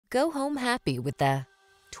Go home happy with the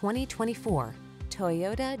 2024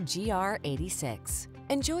 Toyota GR86.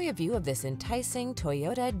 Enjoy a view of this enticing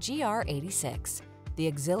Toyota GR86, the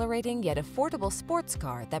exhilarating yet affordable sports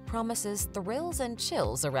car that promises thrills and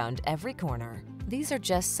chills around every corner. These are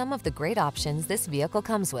just some of the great options this vehicle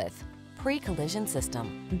comes with: pre-collision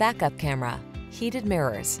system, backup camera, heated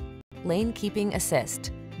mirrors, lane keeping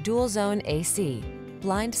assist, dual zone AC,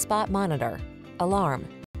 blind spot monitor, alarm,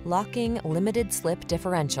 locking limited slip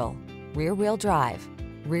differential, rear wheel drive,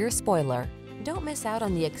 rear spoiler. Don't miss out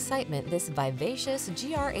on the excitement this vivacious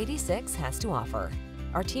GR86 has to offer.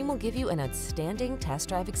 Our team will give you an outstanding test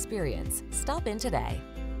drive experience. Stop in today.